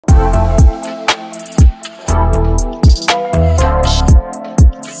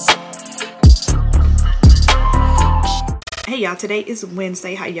y'all? Today is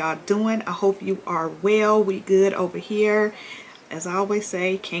Wednesday. How y'all doing? I hope you are well. We good over here. As I always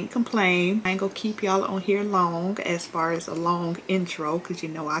say, can't complain. I ain't gonna keep y'all on here long as far as a long intro, because you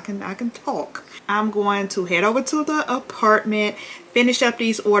know I can talk. I'm going to head over to the apartment, finish up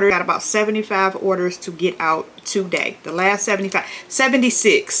these orders. Got about 75 orders to get out today. The last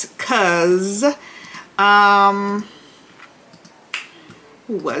 76, cause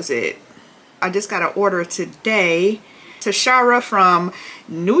who was it? I just got an order today. Tashara from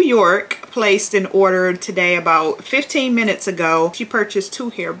New York placed an order today about 15 minutes ago. She purchased 2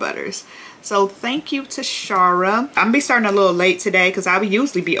 hair butters. So thank you, Tashara. I'm gonna be starting a little late today because I would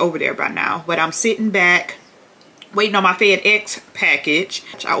usually be over there by now. But I'm sitting back waiting on my FedEx package.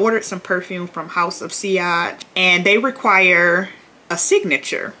 I ordered some perfume from House of Siad and they require a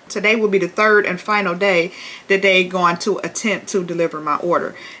signature. Today will be the 3rd and final day that they're going to attempt to deliver my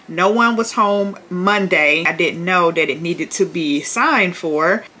order. No one was home Monday. I didn't know that it needed to be signed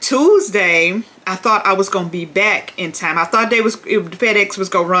for. Tuesday, I thought I was going to be back in time. I thought FedEx was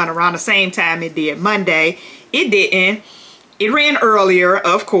going to run around the same time it did Monday. It didn't. It ran earlier,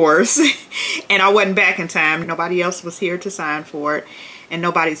 of course, and I wasn't back in time. Nobody else was here to sign for it, and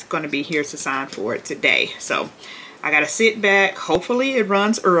nobody's going to be here to sign for it today. So I gotta sit back. Hopefully it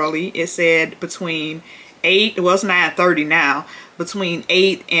runs early. It said between 8, well it's 9:30 now, between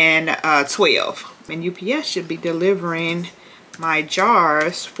 8 and 12. And UPS should be delivering my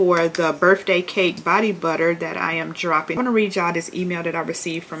jars for the birthday cake body butter that I am dropping. I'm gonna read y'all this email that I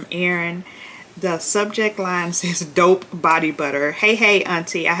received from Erin. The subject line says, "Dope body butter. Hey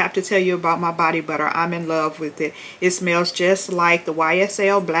auntie, I have to tell you about my body butter. I'm in love with it. It smells just like the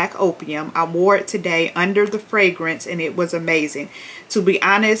YSL Black Opium. I wore it today under the fragrance and it was amazing. To be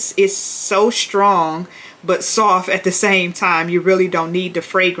honest, it's so strong but soft at the same time. You really don't need the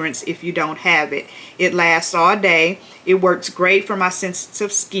fragrance if you don't have it. It lasts all day. It works great for my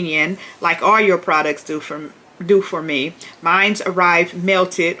sensitive skin like all your products do for me. Mine's arrived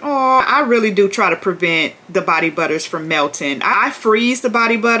melted. Oh, I really do try to prevent the body butters from melting. I freeze the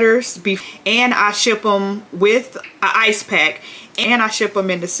body butters and I ship them with an ice pack, and I ship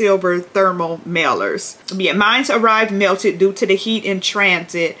them in the silver thermal mailers. Yeah, mine's arrived melted due to the heat in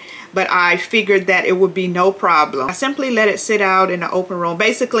transit, but I figured that it would be no problem. I simply let it sit out in the open room.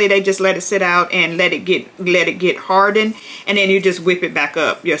 Basically, they just let it sit out and let it get hardened, and then you just whip it back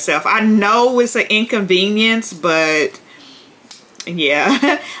up yourself. I know it's an inconvenience, but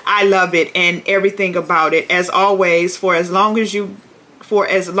yeah, I love it and everything about it. As always, for as long as you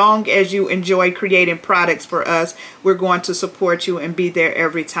enjoy creating products for us, we're going to support you and be there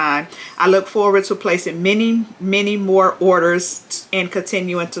every time. I look forward to placing many more orders and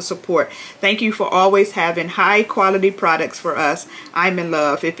continuing to support. Thank you for always having high quality products for us. I'm in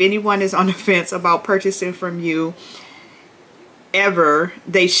love. If anyone is on the fence about purchasing from you ever,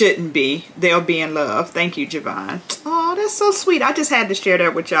 they shouldn't be. They'll be in love. Thank you, Javonne. Oh, that's so sweet. I just had to share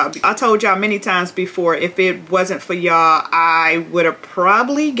that with y'all. I told y'all many times before, if it wasn't for y'all, I would have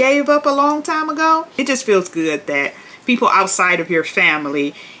probably gave up a long time ago. It just feels good that people outside of your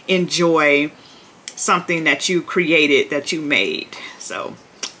family enjoy something that you created, that you made. So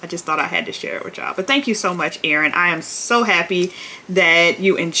I just thought I had to share it with y'all. But thank you so much, Erin. I am so happy that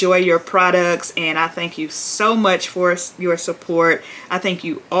you enjoy your products, and I thank you so much for your support. I thank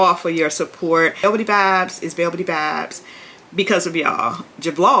you all for your support. Velvety Vibes is Velvety Vibes because of y'all.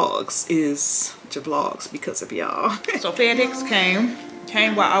 JaVlogs is JaVlogs because of y'all. So FedEx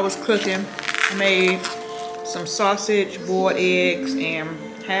came while I was cooking. I made some sausage, boiled eggs, and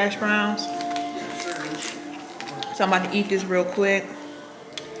hash browns. So I'm about to eat this real quick,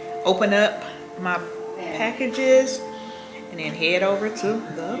 open up my packages, and then head over to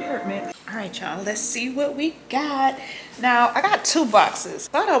the apartment. All right, y'all, let's see what we got. Now, I got 2 boxes.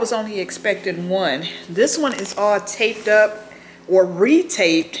 Thought I was only expecting 1. This one is all taped up or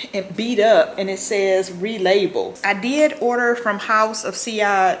retaped and beat up, and it says relabel. I did order from House of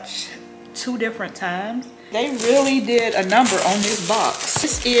Siad 2 different times. They really did a number on this box.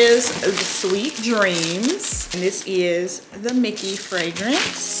 This is the Sweet Dreams, and this is the Mickey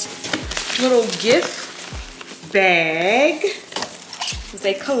fragrance. Little gift bag.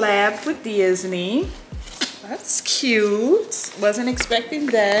 They collabed with Disney. That's cute. Wasn't expecting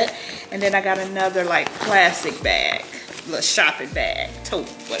that. And then I got another like plastic bag, little shopping bag, tote,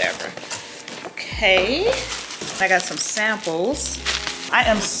 whatever. Okay. I got some samples. I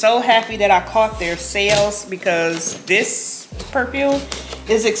am so happy that I caught their sales because this perfume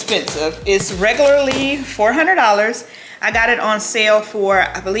is expensive. It's regularly $400. I got it on sale for,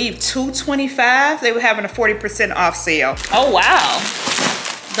 I believe, $225. They were having a 40% off sale. Oh wow.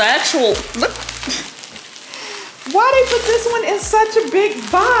 The actual, Why they put this one in such a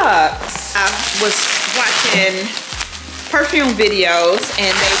big box? I was watching perfume videos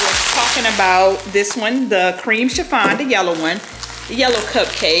and they were talking about this one, the cream chiffon, the yellow one, the yellow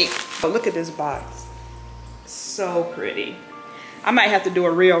cupcake. Oh, look at this box. So pretty. I might have to do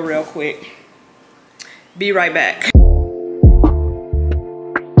a reel real quick. Be right back.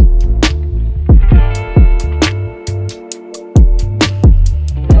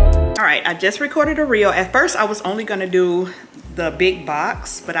 All right, I just recorded a reel. At first, I was only gonna do the big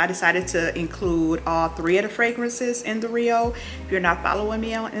box, but I decided to include all 3 of the fragrances in the reel. If you're not following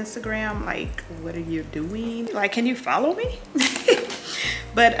me on Instagram, like, what are you doing? Like, can you follow me?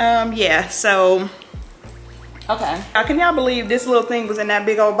 But yeah, so, okay. Can y'all believe this little thing was in that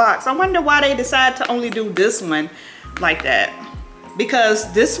big old box? I wonder why they decided to only do this one like that.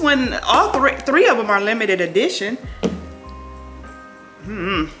 Because this one, all three of them are limited edition.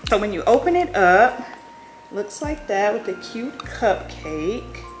 So when you open it up, looks like that with the cute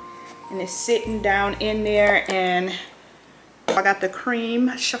cupcake. And it's sitting down in there, and I got the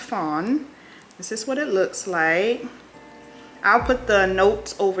cream chiffon. This is what it looks like. I'll put the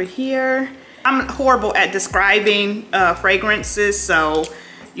notes over here. I'm horrible at describing fragrances, so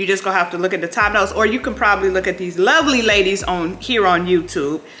you just gonna have to look at the top notes, or you can probably look at these lovely ladies here on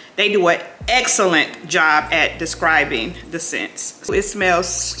YouTube. They do an excellent job at describing the scents. So it smells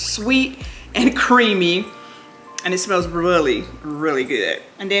sweet and creamy, and it smells really, really good.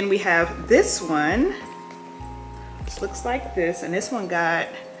 And then we have this one. This looks like this, and this one got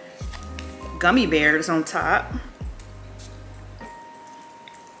gummy bears on top.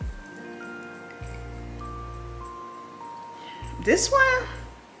 This one,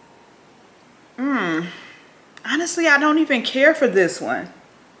 honestly, I don't even care for this one.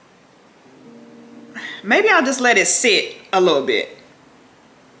 Maybe I'll just let it sit a little bit.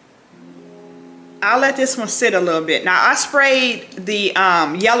 I'll let this one sit a little bit. Now, I sprayed the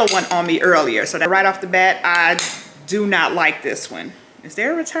yellow one on me earlier, so that right off the bat, I do not like this one. Is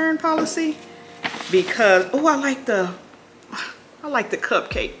there a return policy? Because, oh, I like the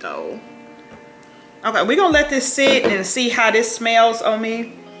cupcake though. Okay, we're gonna let this sit and see how this smells on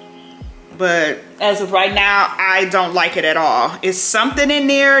me. But as of right now, I don't like it at all. It's something in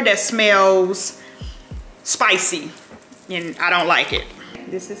there that smells spicy, and I don't like it.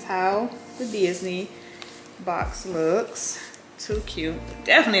 This is how the Disney box looks. Too cute.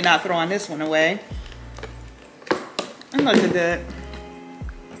 Definitely not throwing this one away. And look at that.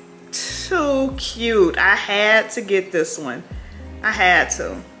 Too cute. I had to get this one. I had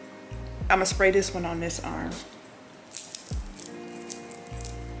to. I'm gonna spray this one on this arm.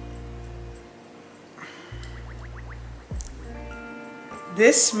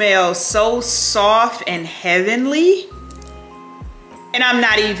 This smells so soft and heavenly. And I'm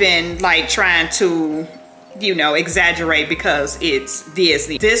not even like trying to, you know, exaggerate because it's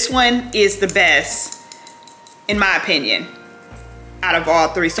Disney. This one is the best, in my opinion, out of all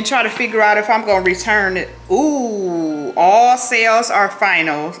 3. So I'm trying to figure out if I'm gonna return it. Ooh, all sales are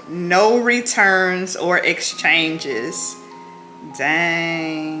final. No returns or exchanges.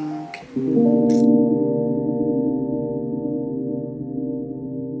 Dang.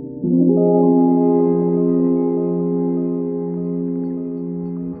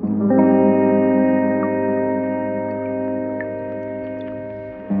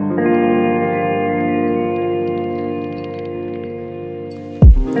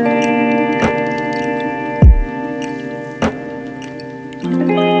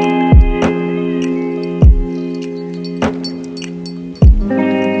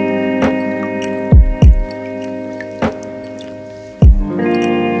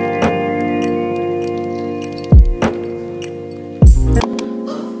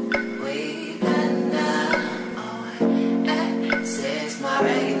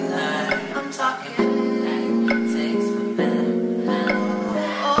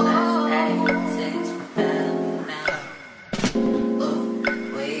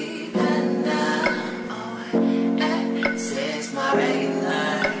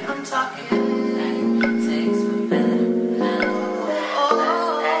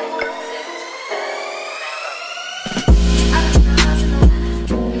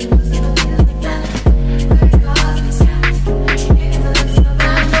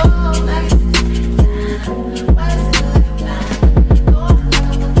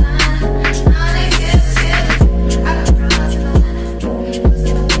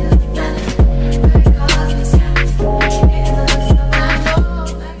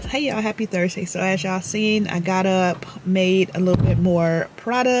 Happy Thursday. So as y'all seen, I got up, made a little bit more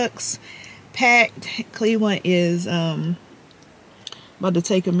products, packed. Cleveland is about to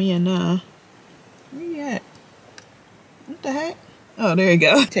take me in where you at? What the heck? Oh, there you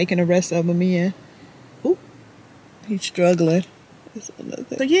go. Taking the rest of them in. Ooh, he's struggling.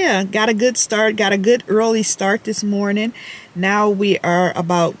 So yeah, got a good start. Got a good early start this morning. Now we are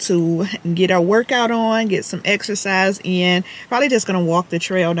about to get our workout on, get some exercise in. Probably just gonna walk the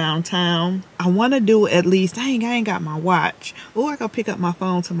trail downtown. I want to do at least, I ain't got my watch. Oh, I gotta pick up my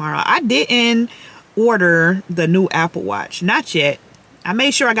phone tomorrow. I didn't order the new Apple Watch, not yet. I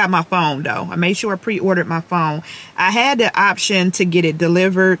made sure I got my phone though. I made sure I pre-ordered my phone. I had the option to get it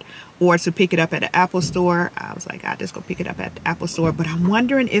delivered or to pick it up at the Apple store. I was like, I'll just go pick it up at the Apple store. But I'm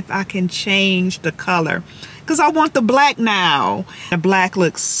wondering if I can change the color, because I want the black now. The black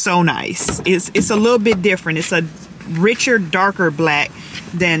looks so nice. It's a little bit different. It's a richer, darker black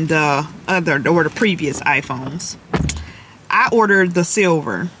than the other or the previous iPhones. I ordered the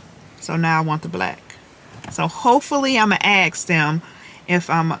silver, so now I want the black. So hopefully I'm gonna ask them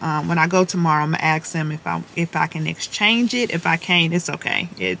if I'm when I go tomorrow. I'm gonna ask them if I can exchange it. If I can't, it's okay.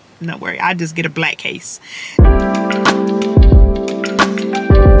 No worry. I just get a black case.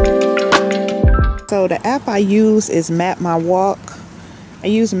 So the app I use is Map My Walk. I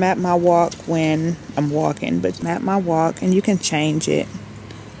use Map My Walk when I'm walking, but Map My Walk, and you can change it.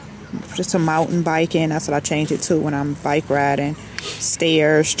 Just a mountain biking, that's what I change it to when I'm bike riding.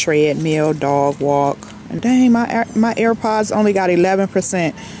 Stairs, treadmill, dog walk. And dang, my AirPods only got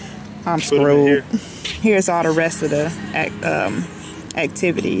 11%. I'm screwed. Here's all the rest of the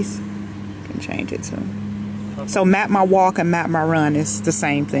activities. You can change it to. So Map My Walk and Map My Run is the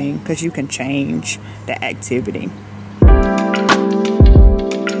same thing, because you can change the activity.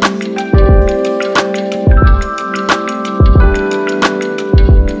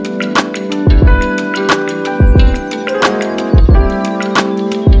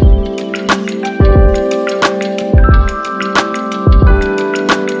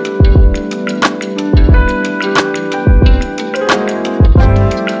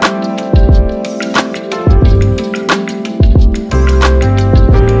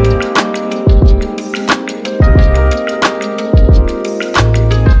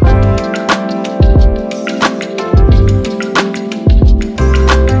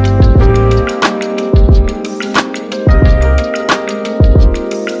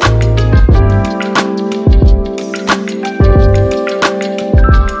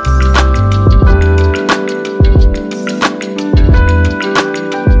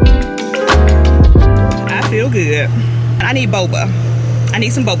 I need boba. I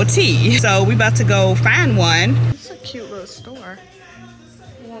need some boba tea. So we about to go find one. It's a cute little store.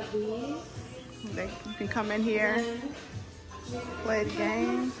 You can come in here, play the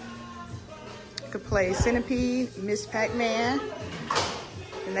game. You can play Centipede, Miss Pac-Man.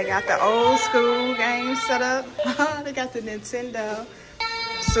 And they got the old school games set up. They got the Nintendo,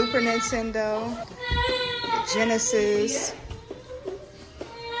 Super Nintendo, the Genesis,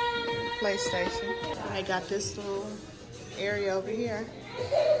 PlayStation. And they got this little area over here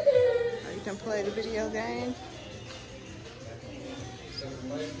where you can play the video game.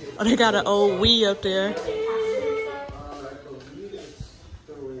 Oh, they got an old Wii up there.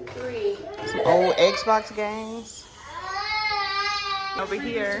 Some old Xbox games. Over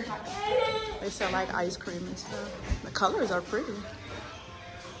here, they sell like ice cream and stuff. The colors are pretty.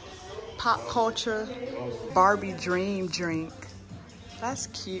 Pop culture Barbie dream drink. That's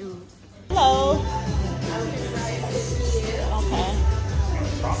cute. Hello. Okay.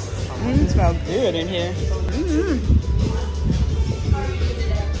 It smells good in here.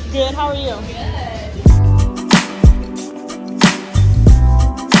 Good, how are you?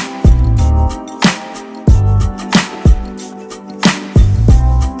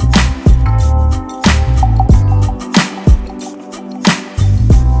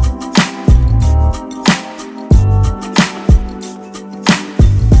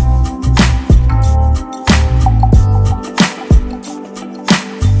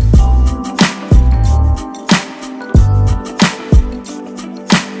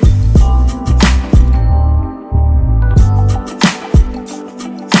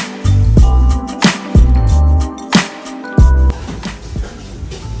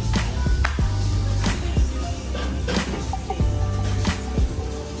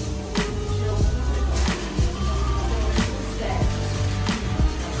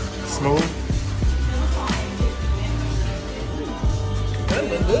 Smooth. That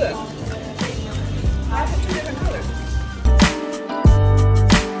looks good. I have 2 different colors.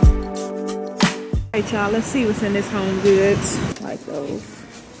 Alright, y'all, let's see what's in this HomeGoods. Like those.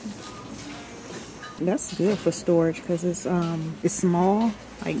 That's good for storage because it's small,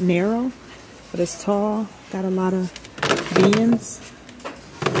 like narrow, but it's tall. Got a lot of bins.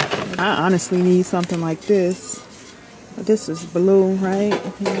 I honestly need something like this. This is blue, right?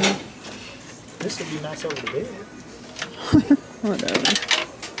 Yeah. This would be nice over the bed. Whatever.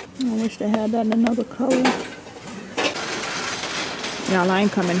 I wish they had that in another color. Y'all, I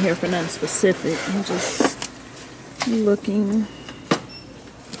ain't coming here for nothing specific. I'm just looking.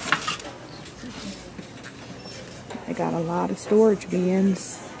 I got a lot of storage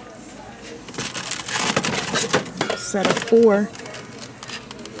bins. Set of 4.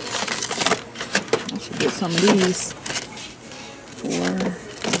 I should get some of these.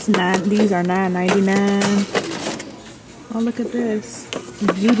 These are $9.99. Oh, look at this.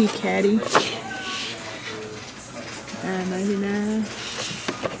 Beauty Caddy. $9.99.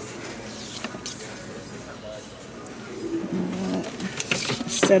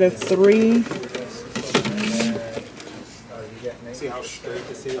 Set of 3. See how straight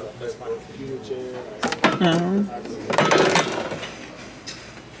this is? That's my computer chair.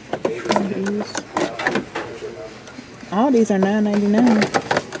 All these are $9.99.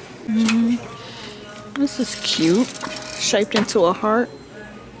 This is cute. Shaped into a heart.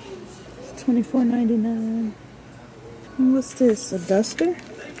 It's $24.99. What's this? A duster?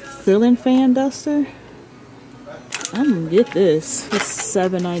 Ceiling fan duster? I'm gonna get this. It's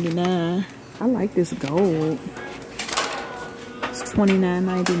 $7.99. I like this gold. It's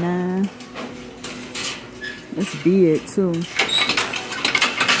 $29.99. It's big too.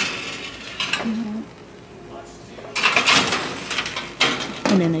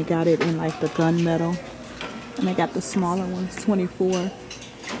 And then they got it in like the gunmetal. And they got the smaller ones, $24.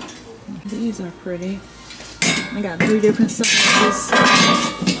 These are pretty. They got 3 different sizes.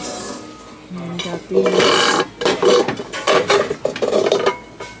 And they got these.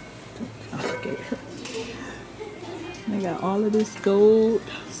 Okay. They got all of this gold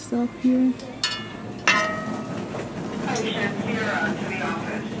stuff here.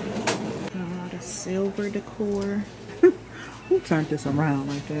 A lot of silver decor. Who turned this around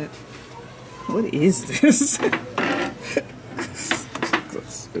like that? What is this? So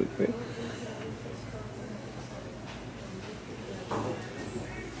stupid.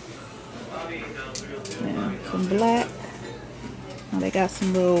 Yeah, some black. Oh, they got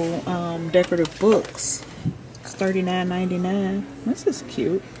some little decorative books. It's $39.99. This is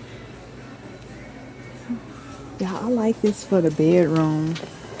cute. Yeah, I like this for the bedroom.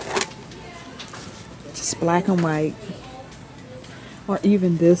 Just black and white. Or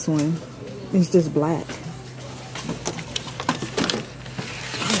even this one. It's just black.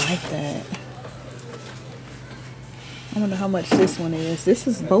 I like that. I wonder how much this one is. This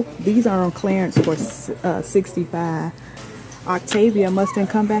is both. These are on clearance for $65. Octavia must then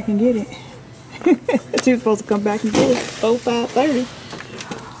come back and get it. She was supposed to come back and get it. $5.30.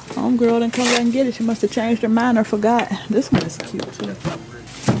 Homegirl didn't come back and get it. She must have changed her mind or forgot. This one is cute too.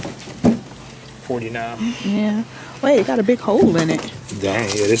 $49. Yeah. Wait, it got a big hole in it. Dang,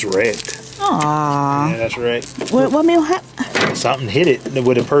 yeah, it's wrecked. Aww. Yeah, that's wrecked. What meal? Something hit it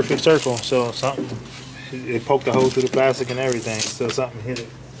with a perfect circle, so something. It poked a hole through the plastic and everything, so something hit it.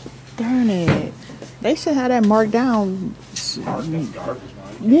 Darn it. They should have that marked down.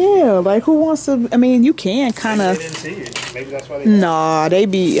 Yeah, like who wants to, I mean, you can kind of. They didn't see it. Maybe that's why they. Nah, they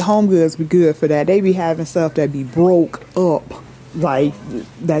be, HomeGoods be good for that. They be having stuff that be broke up. Like,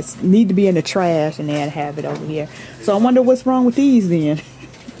 that's need to be in the trash and then have it over here. So I wonder what's wrong with these then.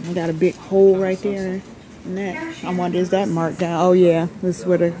 I got a big hole right there. And that, I wonder, is that marked down? Oh yeah, this is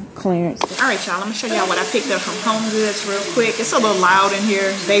where the clearance. Alright y'all, I'm going to show y'all what I picked up from HomeGoods real quick. It's a little loud in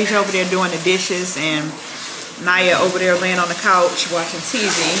here. Deja over there doing the dishes and Naya over there laying on the couch watching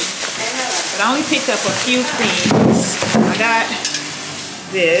TV. But I only picked up a few things. I got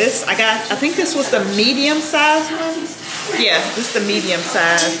this. I think this was the medium size one. Yeah, this is the medium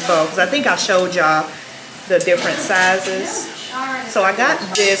size bow. Because I think I showed y'all the different sizes. So I got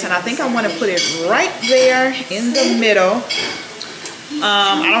this, and I think I want to put it right there in the middle.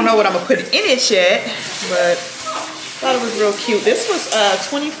 I don't know what I'm gonna put in it yet, but thought it was real cute. This was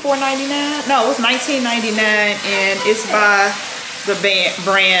 $24.99. No, it was $19.99, and it's by the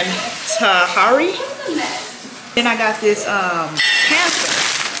brand Tahari. Then I got this panther.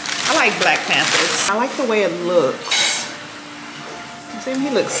 I like Black Panthers. I like the way it looks. See, he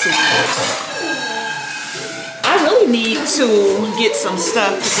looks sweet. I really need to get some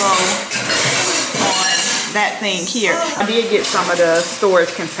stuff to go on that thing here. I did get some of the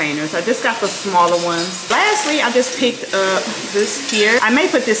storage containers. I just got the smaller ones. Lastly, I just picked up this here. I may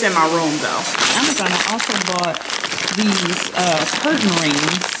put this in my room though. Amazon, I also bought these curtain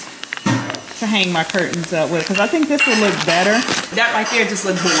rings to hang my curtains up with, because I think this will look better. That right there just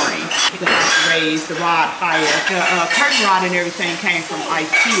looked boring. You can have to raise the rod higher. The curtain rod and everything came from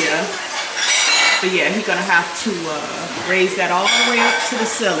IKEA. But yeah, he's gonna have to raise that all the way up to the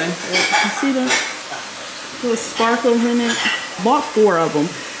ceiling. You see the little sparkles in it? Bought 4 of them.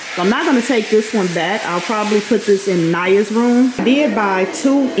 So I'm not gonna take this one back. I'll probably put this in Naya's room. I did buy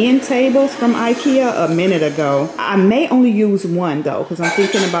 2 end tables from IKEA a minute ago. I may only use one though, because I'm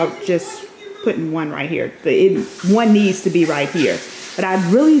thinking about just putting one right here. One needs to be right here. But I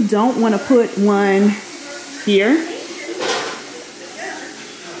really don't want to put one here.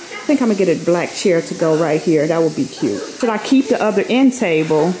 I think I'm gonna get a black chair to go right here. That would be cute. Should I keep the other end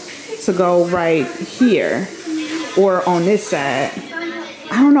table to go right here or on this side?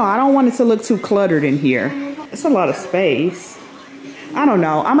 I don't know. I don't want it to look too cluttered in here. It's a lot of space. I don't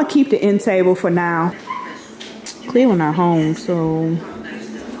know. I'm gonna keep the end table for now. Cleveland not home, so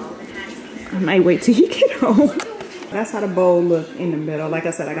I might wait till he get home. That's how the bowl look in the middle. Like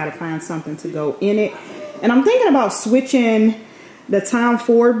I said, I gotta find something to go in it. And I'm thinking about switching the Tom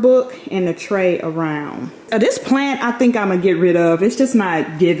Ford book and the tray around. This plant I think I'm gonna get rid of. It's just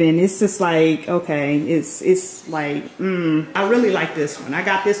not giving. It's just like, okay, it's like, I really like this one. I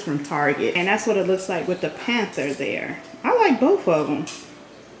got this from Target. And that's what it looks like with the panther there. I like both of them,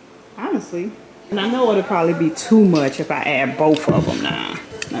 honestly. And I know it'll probably be too much if I add both of them now.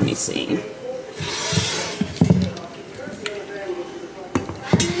 Let me see.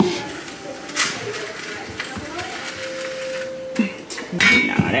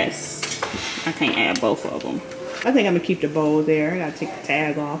 No, I can't add both of them. I think I'm gonna keep the bowl there. I gotta take the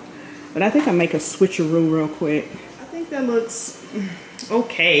tag off. But I think I'll make a switcheroo real quick. I think that looks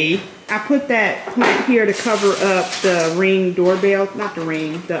okay. I put that plant here to cover up the Ring doorbell, not the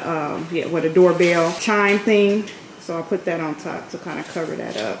Ring, the doorbell chime thing. So I'll put that on top to kind of cover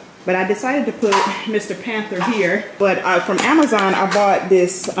that up. But I decided to put Mr. Panther here. But from Amazon, I bought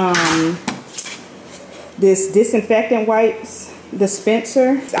this this disinfectant wipes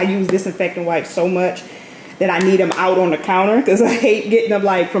dispenser. I use disinfectant wipes so much that I need them out on the counter because I hate getting them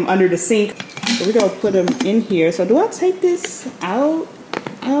like from under the sink. So we're gonna put them in here. So do I take this out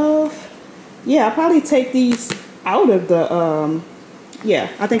of? Yeah, I'll probably take these out of the, yeah,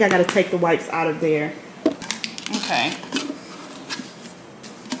 I think I gotta take the wipes out of there. Okay.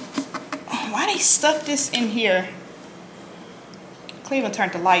 Why they stuck this in here? Cleveland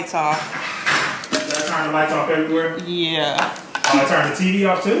turned the lights off. Did I turn the lights off everywhere? Yeah. Oh, I turned the TV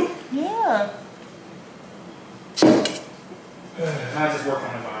off too? Yeah. I just work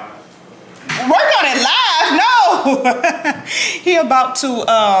on it live. Work on it live? No! He about to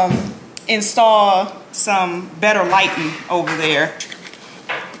install some better lighting over there.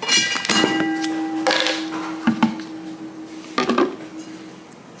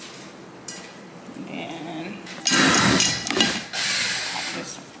 And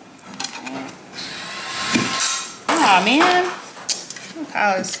oh man, look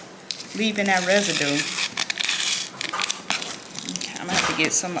how it's leaving that residue. I'm gonna have to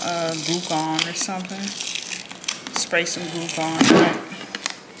get some gook on or something. Spray some gook on.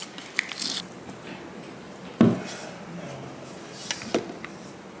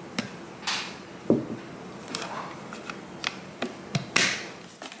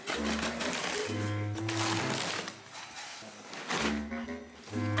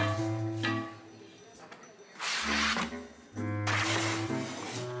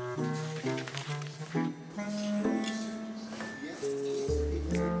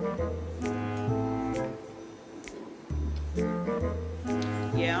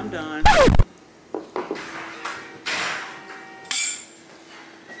 Yeah, I'm done.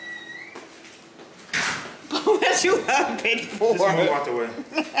 What you up it for? Just move out the way.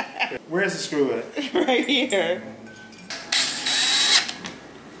 Where's the screw at? Right here.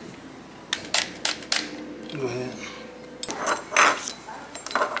 Go ahead.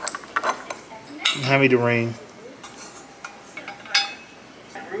 Hand me the ring.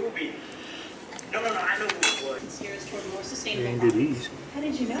 Ruby. No, I know who it was. Here is toward more sustainable. You didn't do these. How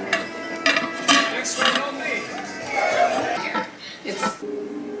did you know? Next one on me. It's